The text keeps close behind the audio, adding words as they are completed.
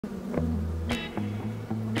If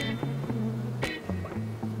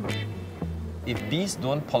bees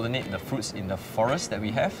don't pollinate the fruits in the forest that we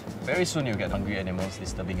have, very soon you'll get hungry animals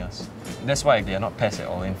disturbing us. That's why they are not pests at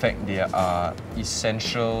all. In fact, they are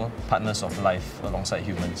essential partners of life alongside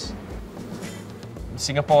humans.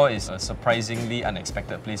 Singapore is a surprisingly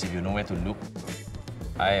unexpected place if you know where to look.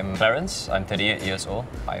 I'm Clarence, I'm 38 years old.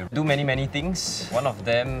 I do many things. One of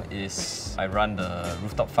them is I run the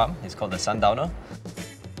rooftop farm. It's called the Sundowner.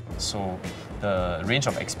 So the range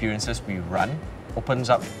of experiences we run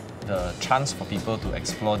opens up the chance for people to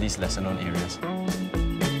explore these lesser-known areas.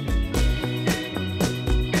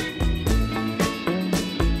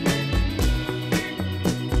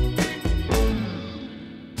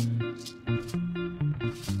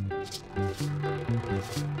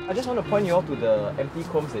 I just want to point you all to the empty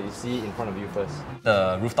combs that you see in front of you first.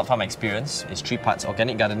 The rooftop farm experience is 3 parts: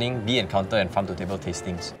 organic gardening, bee encounter, and farm-to-table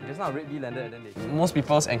tastings. Just now a red bee landed and then most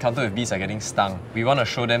people's encounter with bees are getting stung. We want to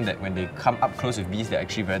show them that when they come up close with bees, they're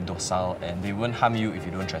actually very docile and they won't harm you if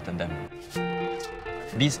you don't threaten them.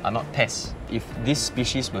 Bees are not pests. If this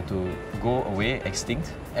species were to go away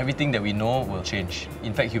extinct, everything that we know will change.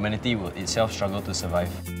 In fact, humanity will itself struggle to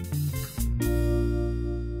survive.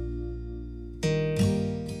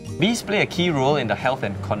 Bees play a key role in the health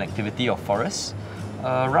and connectivity of forests.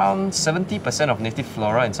 Around 70% of native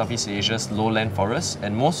flora in Southeast Asia's lowland forests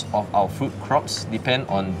and most of our fruit crops depend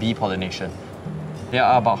on bee pollination. There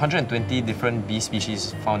are about 120 different bee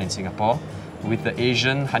species found in Singapore, with the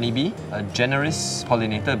Asian honeybee, a generous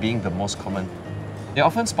pollinator, being the most common. They're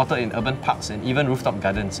often spotted in urban parks and even rooftop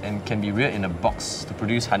gardens and can be reared in a box to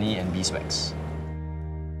produce honey and beeswax.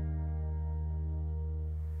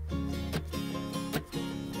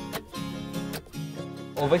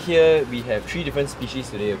 Over here, we have 3 different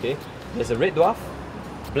species today, okay? There's a red dwarf,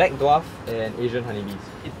 black dwarf, and Asian honeybees.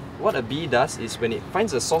 What a bee does is when it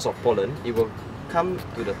finds a source of pollen, it will come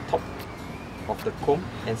to the top of the comb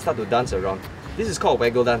and start to dance around. This is called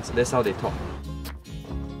waggle dance, that's how they talk.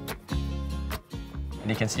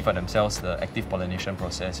 They can see for themselves the active pollination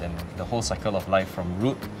process and the whole cycle of life from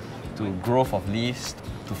root to growth of leaves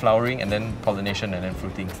to flowering and then pollination and then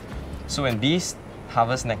fruiting. So when bees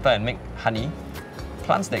harvest nectar and make honey,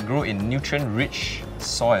 plants that grow in nutrient-rich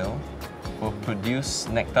soil will produce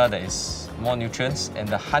nectar that is more nutrients, and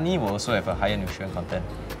the honey will also have a higher nutrient content.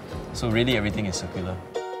 So really everything is circular.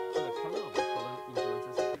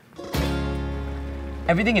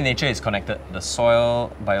 Everything in nature is connected. The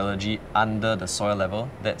soil biology under the soil level,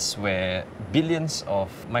 that's where billions of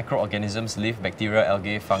microorganisms live: bacteria,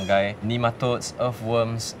 algae, fungi, nematodes,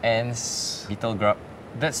 earthworms, ants, beetle grub.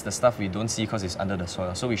 That's the stuff we don't see because it's under the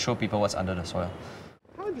soil. So we show people what's under the soil.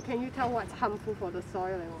 Can you tell what's harmful for the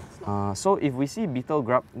soil and what's not? So if we see beetle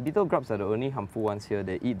grubs are the only harmful ones here.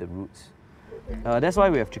 They eat the roots. That's why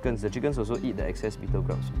we have chickens. The chickens also eat the excess beetle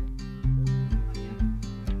grubs.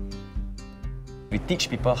 We teach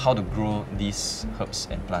people how to grow these herbs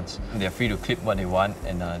and plants. They're free to clip what they want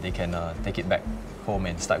and they can take it back home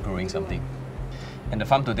and start growing something. And the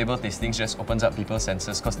farm-to-table tastings just opens up people's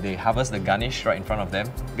senses because they harvest the garnish right in front of them.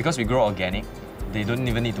 Because we grow organic, they don't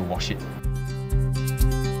even need to wash it.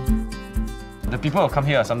 The people who come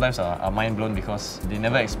here sometimes are mind blown because they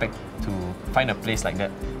never expect to find a place like that.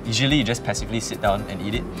 Usually you just passively sit down and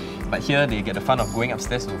eat it. But here they get the fun of going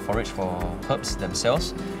upstairs to forage for herbs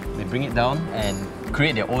themselves. They bring it down and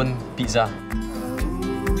create their own pizza.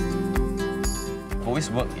 I've always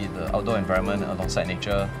worked in the outdoor environment alongside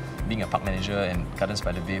nature, being a park manager in Gardens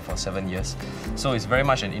by the Bay for 7 years. So it's very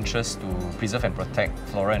much an interest to preserve and protect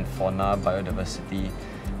flora and fauna, biodiversity,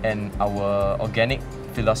 and our organic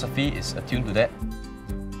philosophy is attuned to that.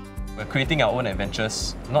 We're creating our own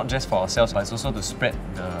adventures, not just for ourselves, but it's also to spread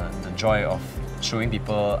the joy of showing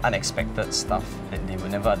people unexpected stuff that they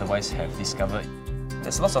would never otherwise have discovered.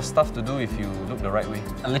 There's lots of stuff to do if you look the right way.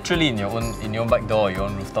 Literally in your own back door or your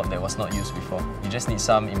own rooftop that was not used before. You just need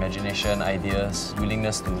some imagination, ideas,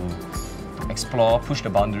 willingness to explore, push the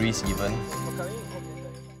boundaries even.